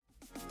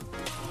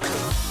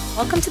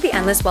Welcome to the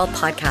Endless Wealth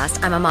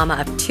Podcast. I'm a mama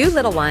of two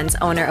little ones,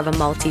 owner of a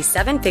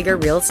multi-seven-figure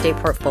real estate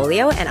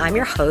portfolio, and I'm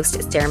your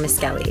host, Sarah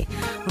Miskelly.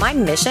 My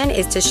mission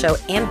is to show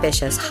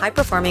ambitious,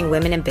 high-performing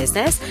women in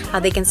business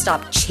how they can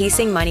stop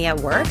chasing money at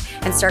work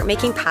and start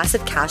making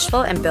passive cash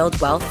flow and build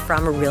wealth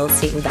from real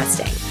estate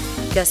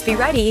investing. Just be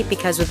ready,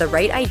 because with the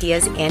right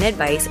ideas and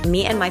advice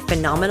me and my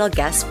phenomenal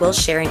guests will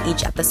share in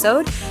each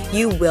episode,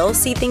 you will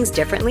see things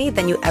differently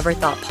than you ever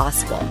thought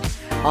possible.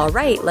 All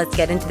right, let's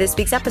get into this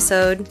week's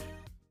episode.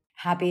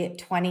 Happy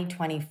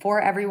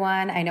 2024,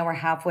 everyone. I know we're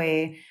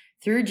halfway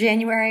through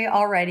January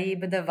already,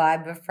 but the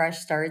vibe of fresh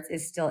starts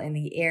is still in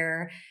the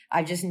air.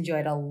 I've just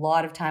enjoyed a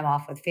lot of time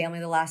off with family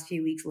the last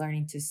few weeks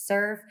learning to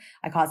surf.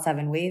 I caught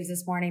 7 waves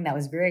this morning. That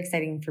was very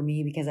exciting for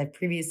me because I've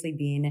previously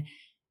been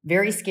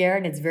very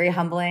scared. It's very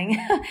humbling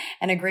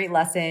and a great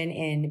lesson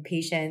in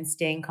patience,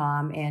 staying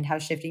calm, and how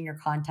shifting your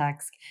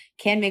context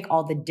can make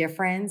all the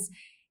difference.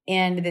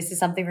 And this is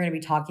something we're going to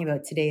be talking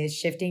about today, is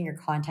shifting your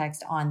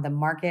context on the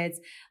markets.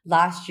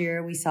 Last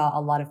year, we saw a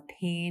lot of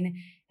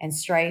pain and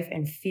strife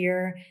and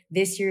fear.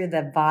 This year,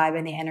 the vibe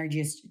and the energy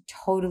is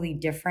totally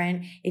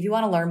different. If you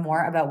want to learn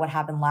more about what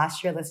happened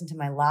last year, listen to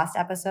my last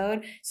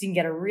episode so you can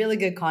get a really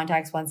good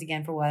context once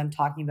again for what I'm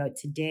talking about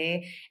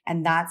today.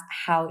 And that's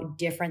how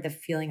different the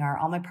feeling are.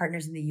 All my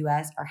partners in the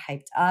US are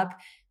hyped up.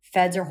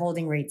 Feds are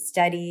holding rates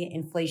steady,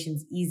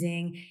 inflation's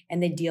easing,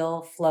 and the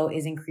deal flow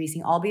is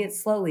increasing, albeit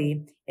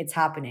slowly. It's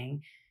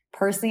happening.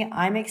 Personally,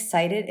 I'm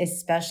excited,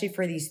 especially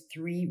for these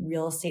 3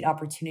 real estate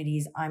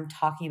opportunities I'm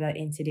talking about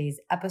in today's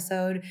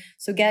episode.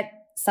 So get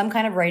some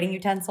kind of writing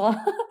utensil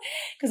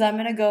because I'm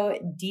going to go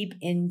deep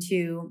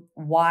into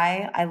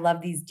why I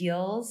love these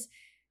deals,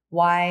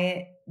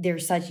 why they're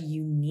such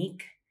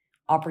unique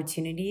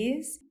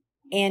opportunities,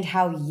 and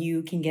how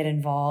you can get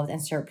involved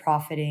and start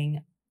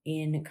profiting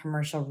in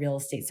commercial real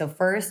estate. So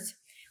first,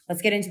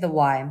 let's get into the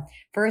why.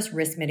 First,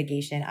 risk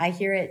mitigation. I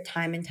hear it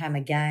time and time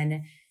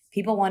again.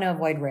 People want to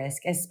avoid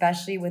risk,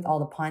 especially with all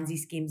the Ponzi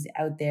schemes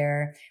out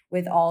there,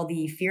 with all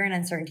the fear and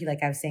uncertainty,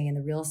 like I was saying, in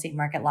the real estate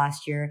market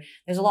last year.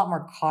 There's a lot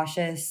more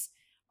cautious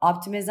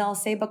optimism, I'll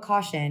say, but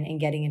caution in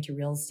getting into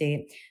real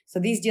estate. So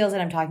these deals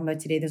that I'm talking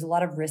about today, there's a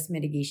lot of risk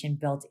mitigation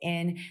built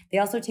in. They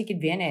also take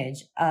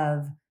advantage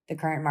of the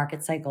current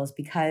market cycles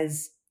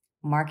because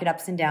market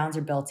ups and downs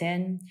are built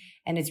in.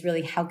 And it's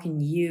really, how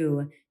can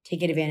you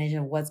take advantage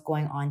of what's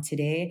going on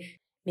today?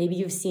 Maybe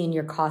you've seen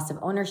your cost of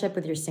ownership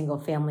with your single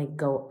family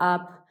go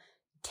up.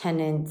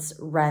 Tenants'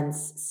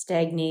 rents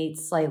stagnate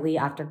slightly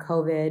after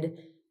COVID.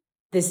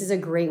 This is a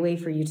great way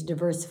for you to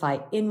diversify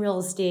in real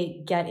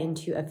estate, get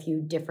into a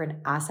few different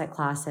asset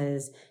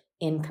classes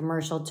in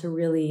commercial to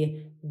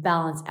really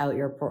balance out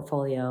your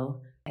portfolio.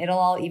 It'll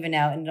all even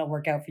out and it'll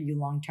work out for you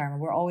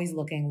long-term. We're always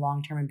looking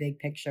long-term and big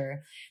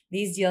picture.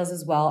 These deals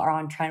as well are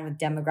on trend with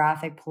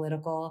demographic,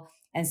 political,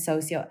 and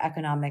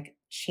socio-economic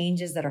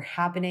changes that are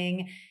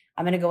happening.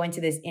 I'm going to go into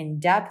this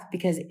in depth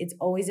because it's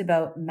always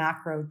about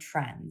macro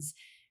trends.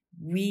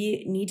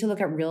 We need to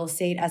look at real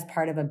estate as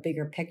part of a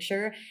bigger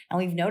picture. And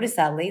we've noticed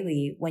that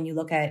lately when you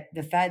look at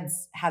the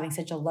Feds having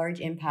such a large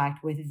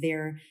impact with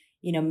their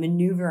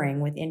maneuvering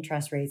with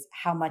interest rates,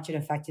 how much it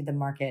affected the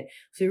market.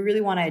 So we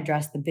really want to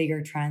address the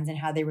bigger trends and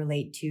how they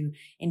relate to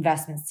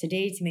investments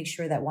today to make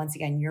sure that once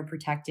again, you're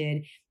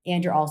protected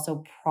and you're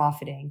also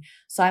profiting.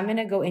 So I'm going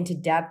to go into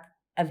depth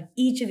of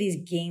each of these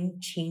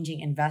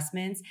game-changing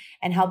investments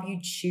and help you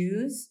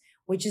choose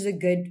which is a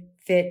good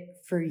fit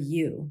for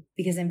you,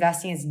 because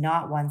investing is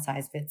not one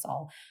size fits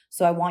all.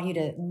 So I want you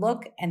to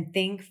look and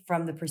think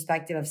from the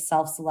perspective of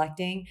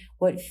self-selecting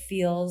what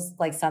feels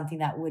like something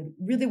that would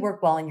really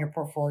work well in your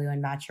portfolio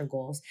and match your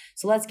goals.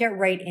 So let's get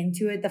right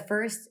into it. The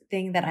first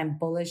thing that I'm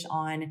bullish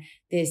on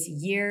this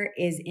year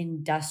is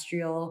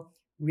industrial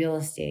real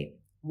estate.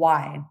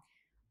 Why?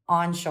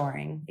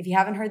 Onshoring. If you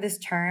haven't heard this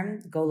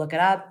term, go look it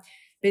up.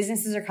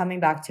 Businesses are coming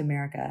back to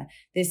America.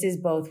 This is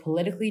both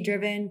politically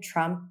driven.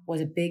 Trump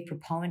was a big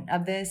proponent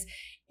of this,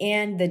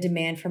 and the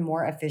demand for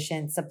more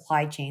efficient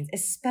supply chains,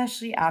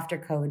 especially after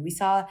COVID. We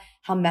saw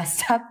how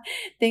messed up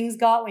things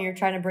got when you're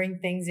trying to bring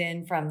things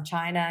in from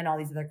China and all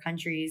these other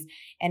countries.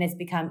 And it's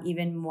become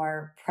even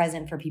more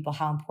present for people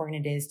how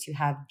important it is to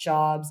have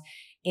jobs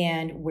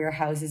and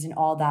warehouses and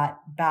all that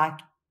back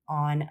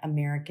on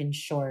American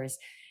shores.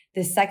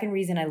 The second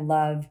reason I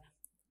love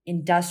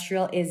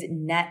industrial is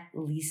net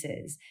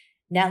leases.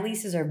 Net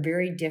leases are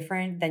very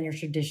different than your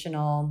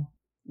traditional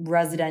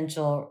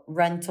residential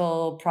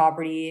rental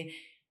property.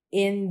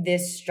 In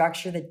this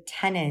structure, the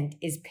tenant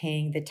is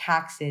paying the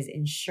taxes,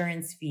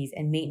 insurance fees,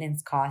 and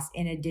maintenance costs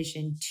in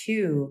addition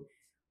to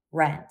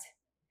rent.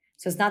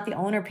 So it's not the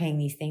owner paying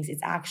these things,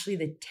 it's actually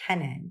the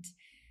tenant.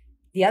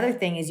 The other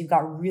thing is you've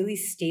got really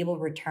stable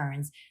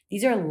returns.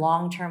 These are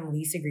long-term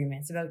lease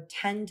agreements, about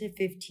 10 to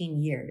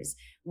 15 years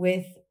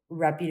with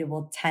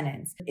reputable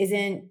tenants.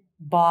 Isn't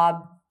Bob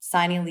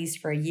signing a lease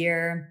for a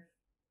year?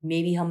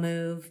 Maybe he'll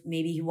move,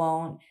 maybe he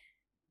won't.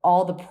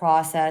 All the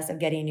process of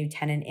getting a new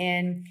tenant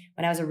in.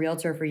 When I was a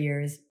realtor for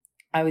years,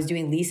 I was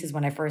doing leases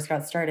when I first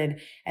got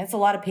started, and it's a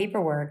lot of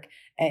paperwork.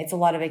 It's a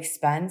lot of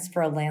expense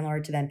for a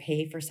landlord to then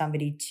pay for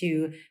somebody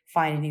to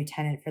find a new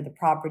tenant for the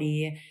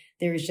property.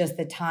 There's just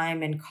the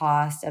time and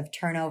cost of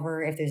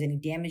turnover. If there's any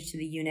damage to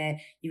the unit,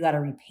 you got to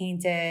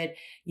repaint it.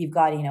 You've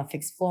got to,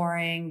 fix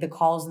flooring, the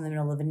calls in the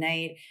middle of the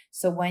night.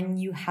 So when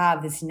you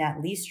have this net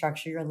lease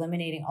structure, you're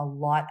eliminating a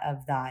lot of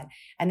that.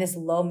 And this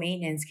low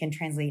maintenance can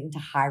translate into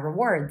high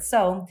rewards.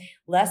 So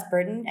less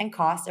burden and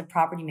cost of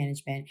property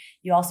management.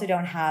 You also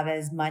don't have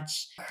as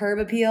much curb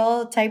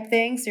appeal type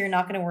thing. So you're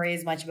not going to worry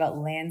as much about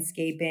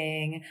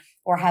landscaping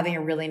or having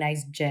a really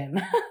nice gym.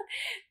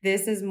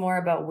 This is more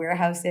about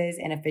warehouses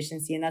and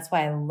efficiency. And that's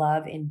why I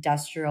love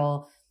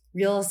industrial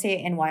real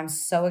estate and why I'm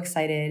so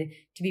excited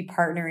to be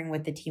partnering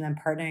with the team I'm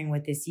partnering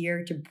with this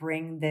year to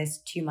bring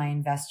this to my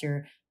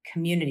investor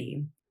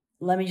community.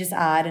 Let me just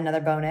add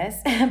another bonus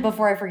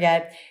before I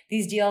forget.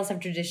 These deals have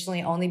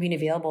traditionally only been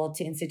available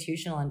to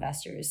institutional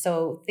investors.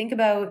 So think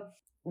about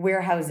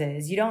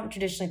warehouses. You don't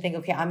traditionally think,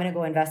 okay, I'm going to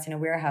go invest in a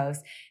warehouse.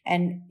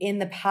 And in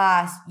the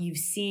past, you've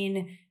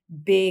seen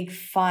big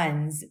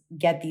funds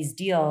get these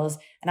deals.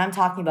 And I'm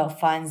talking about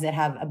funds that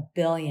have $1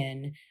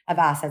 billion of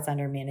assets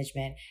under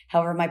management.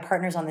 However, my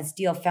partners on this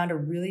deal found a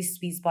really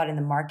sweet spot in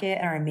the market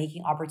and are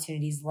making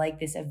opportunities like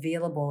this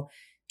available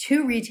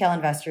to retail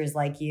investors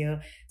like you.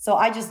 So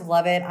I just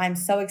love it. I'm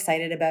so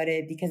excited about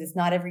it because it's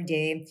not every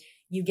day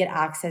you get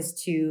access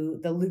to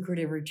the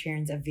lucrative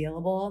returns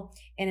available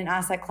in an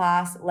asset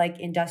class like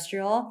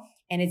industrial.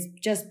 And it's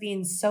just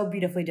being so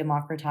beautifully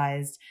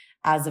democratized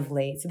as of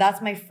late. So that's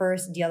my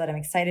first deal that I'm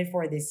excited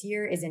for this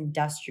year is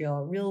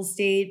industrial real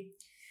estate.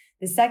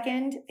 The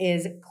second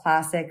is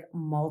classic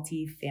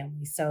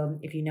multifamily. So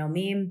if you know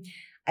me,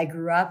 I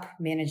grew up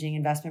managing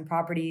investment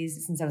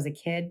properties since I was a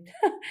kid.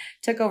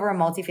 Took over a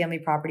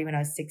multifamily property when I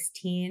was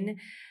 16.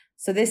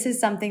 So this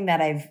is something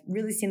that I've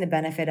really seen the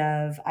benefit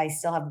of. I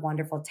still have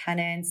wonderful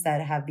tenants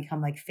that have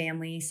become like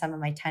family. Some of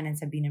my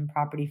tenants have been in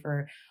property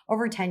for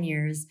over 10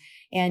 years.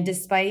 And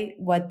despite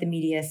what the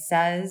media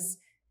says,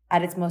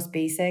 at its most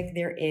basic,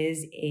 there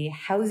is a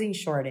housing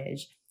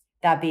shortage.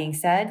 That being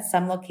said,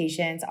 some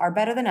locations are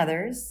better than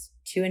others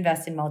to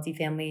invest in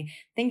multifamily.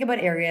 Think about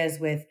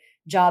areas with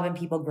job and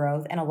people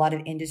growth and a lot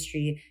of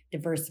industry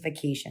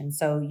diversification.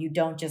 So you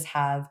don't just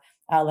have,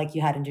 like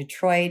you had in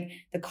Detroit,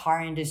 the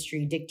car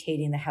industry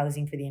dictating the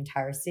housing for the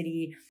entire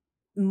city.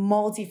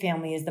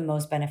 Multifamily is the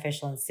most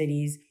beneficial in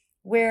cities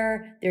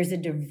where there's a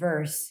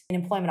diverse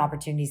employment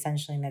opportunity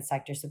essentially in that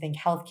sector. So think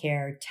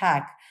healthcare,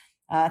 tech,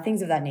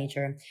 things of that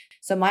nature.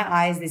 So my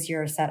eyes this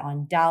year are set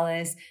on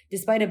Dallas,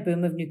 despite a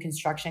boom of new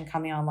construction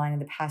coming online in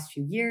the past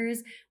few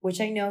years, which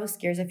I know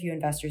scares a few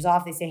investors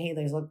off. They say, hey,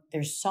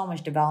 there's so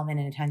much development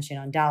and attention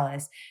on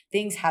Dallas.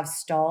 Things have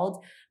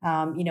stalled,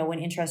 when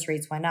interest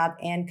rates went up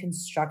and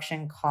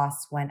construction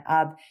costs went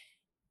up.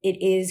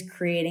 It is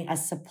creating a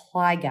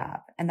supply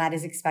gap, and that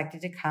is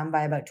expected to come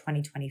by about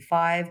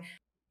 2025.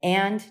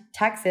 And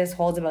Texas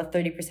holds about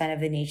 30% of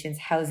the nation's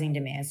housing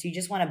demand. So you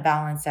just want to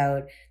balance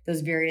out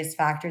those various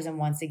factors. And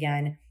once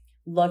again,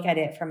 look at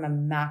it from a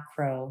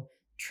macro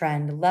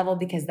trend level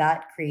because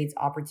that creates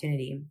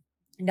opportunity.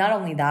 Not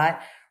only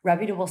that,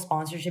 reputable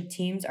sponsorship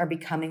teams are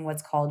becoming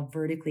what's called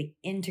vertically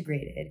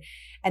integrated.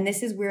 And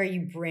this is where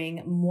you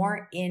bring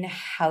more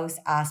in-house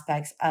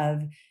aspects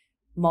of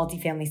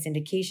multifamily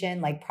syndication,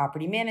 like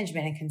property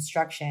management and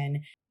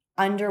construction,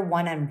 under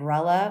one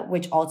umbrella,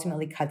 which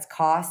ultimately cuts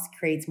costs,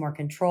 creates more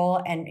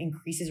control, and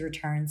increases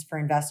returns for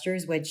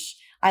investors, which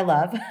I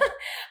love.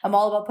 I'm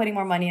all about putting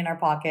more money in our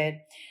pocket.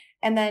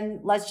 And then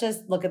let's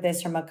just look at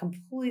this from a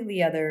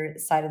completely other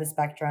side of the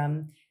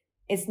spectrum.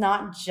 It's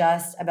not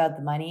just about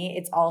the money.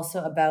 It's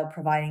also about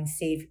providing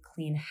safe,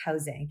 clean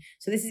housing.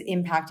 So this is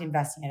impact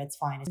investing at its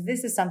finest. If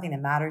this is something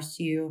that matters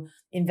to you,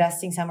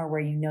 investing somewhere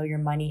where you know your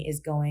money is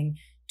going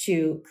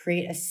to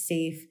create a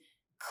safe,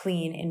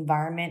 clean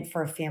environment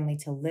for a family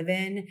to live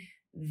in,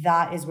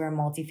 that is where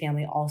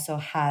multifamily also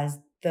has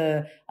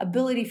the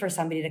ability for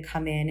somebody to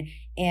come in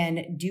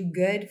and do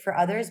good for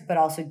others, but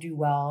also do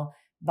well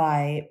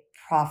by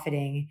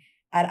profiting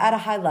at a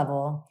high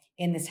level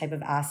in this type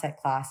of asset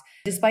class.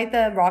 Despite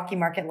the rocky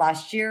market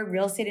last year,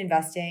 real estate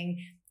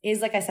investing is,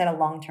 like I said, a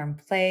long-term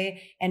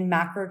play, and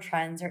macro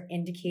trends are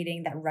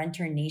indicating that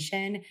renter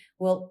nation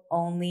will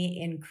only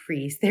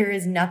increase. There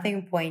is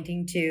nothing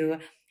pointing to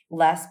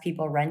less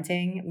people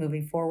renting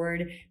moving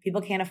forward. People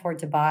can't afford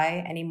to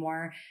buy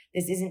anymore.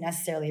 This isn't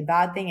necessarily a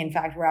bad thing. In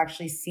fact, we're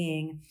actually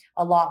seeing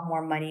a lot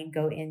more money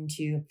go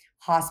into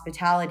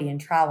hospitality and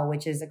travel,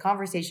 which is a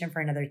conversation for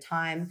another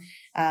time.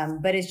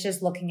 But it's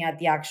just looking at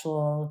the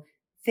actual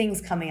things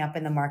coming up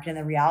in the market and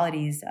the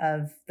realities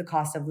of the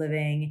cost of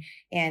living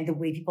and the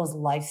way people's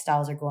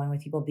lifestyles are going,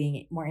 with people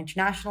being more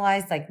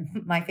internationalized. Like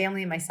my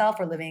family and myself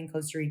are living in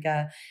Costa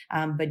Rica,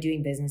 but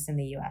doing business in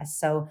the US.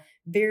 So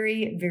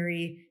very,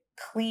 very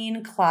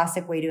clean,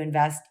 classic way to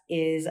invest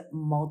is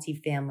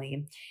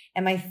multifamily.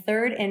 And my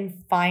third and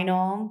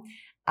final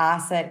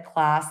asset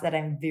class that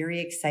I'm very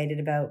excited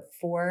about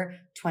for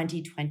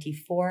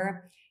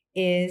 2024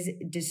 is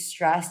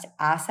distressed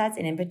assets,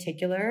 and in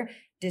particular,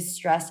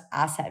 distressed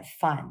asset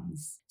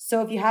funds.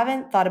 So if you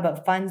haven't thought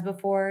about funds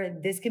before,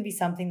 this could be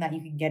something that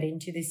you can get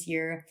into this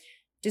year.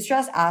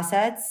 Distressed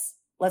assets,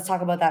 let's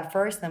talk about that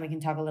first, then we can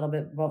talk a little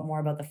bit more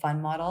about the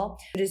fund model.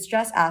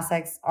 Distressed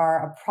assets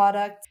are a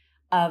product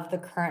of the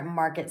current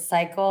market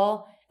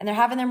cycle, and they're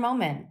having their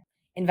moment.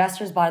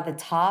 Investors bought at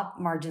the top,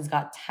 margins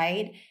got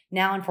tight.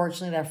 Now,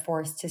 unfortunately, they're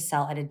forced to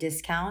sell at a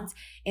discount.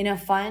 In a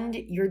fund,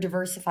 you're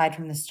diversified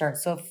from the start.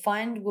 So a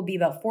fund will be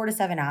about 4 to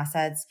 7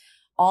 assets,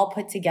 all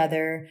put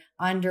together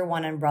under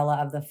one umbrella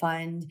of the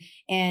fund.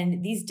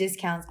 And these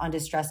discounts on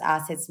distressed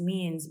assets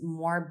means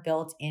more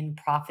built-in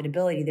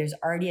profitability. There's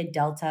already a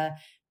delta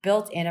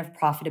built in of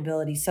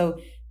profitability. So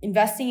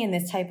investing in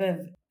this type of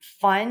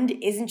fund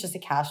isn't just a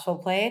cash flow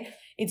play.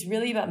 It's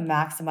really about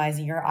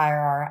maximizing your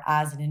IRR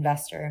as an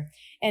investor.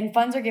 And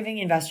funds are giving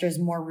investors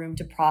more room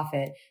to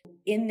profit.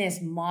 In this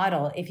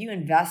model, if you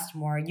invest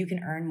more, you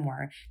can earn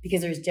more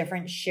because there's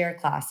different share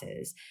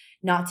classes.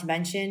 Not to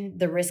mention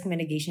the risk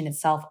mitigation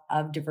itself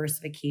of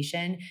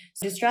diversification.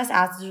 So distressed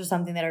assets are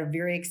something that are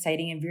very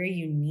exciting and very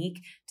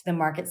unique to the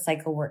market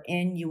cycle we're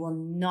in. You will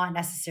not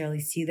necessarily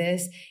see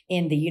this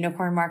in the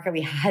unicorn market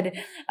we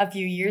had a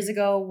few years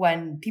ago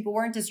when people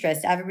weren't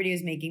distressed. Everybody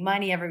was making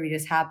money, everybody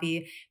was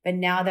happy. But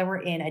now that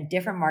we're in a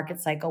different market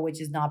cycle,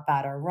 which is not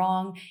bad or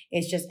wrong,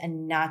 it's just a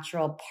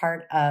natural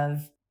part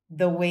of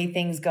the way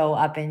things go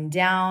up and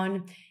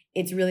down.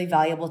 It's really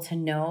valuable to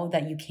know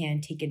that you can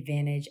take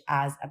advantage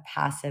as a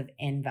passive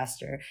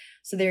investor.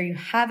 So there you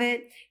have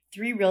it.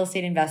 3 real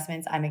estate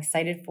investments I'm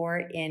excited for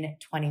in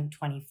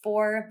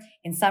 2024.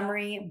 In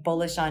summary,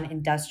 bullish on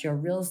industrial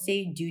real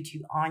estate due to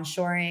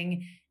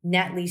onshoring,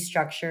 net lease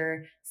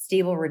structure,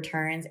 stable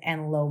returns,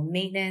 and low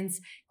maintenance.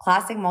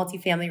 Classic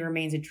multifamily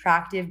remains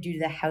attractive due to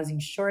the housing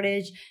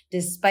shortage,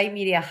 despite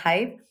media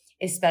hype,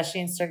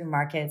 especially in certain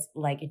markets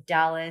like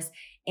Dallas.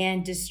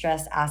 And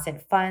distressed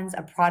asset funds,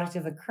 a product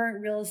of the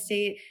current real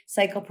estate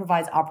cycle,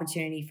 provides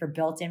opportunity for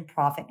built-in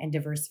profit and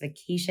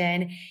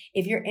diversification.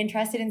 If you're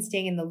interested in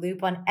staying in the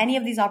loop on any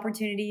of these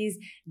opportunities,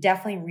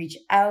 definitely reach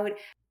out.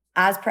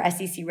 As per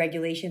SEC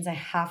regulations, I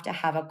have to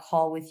have a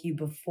call with you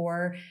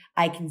before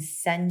I can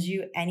send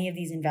you any of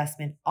these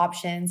investment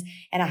options.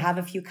 And I have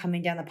a few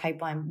coming down the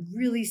pipeline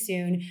really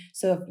soon.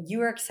 So if you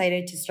are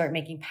excited to start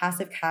making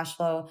passive cash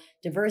flow,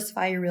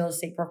 diversify your real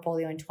estate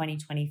portfolio in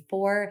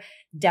 2024,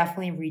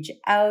 definitely reach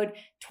out.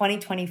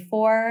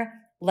 2024,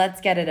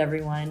 let's get it,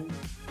 everyone.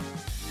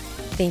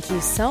 Thank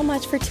you so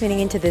much for tuning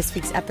into this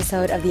week's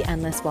episode of the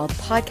Endless Wealth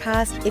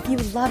Podcast. If you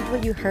loved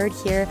what you heard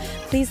here,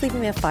 please leave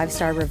me a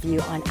 5-star review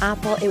on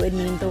Apple. It would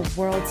mean the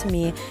world to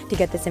me to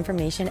get this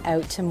information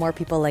out to more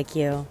people like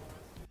you.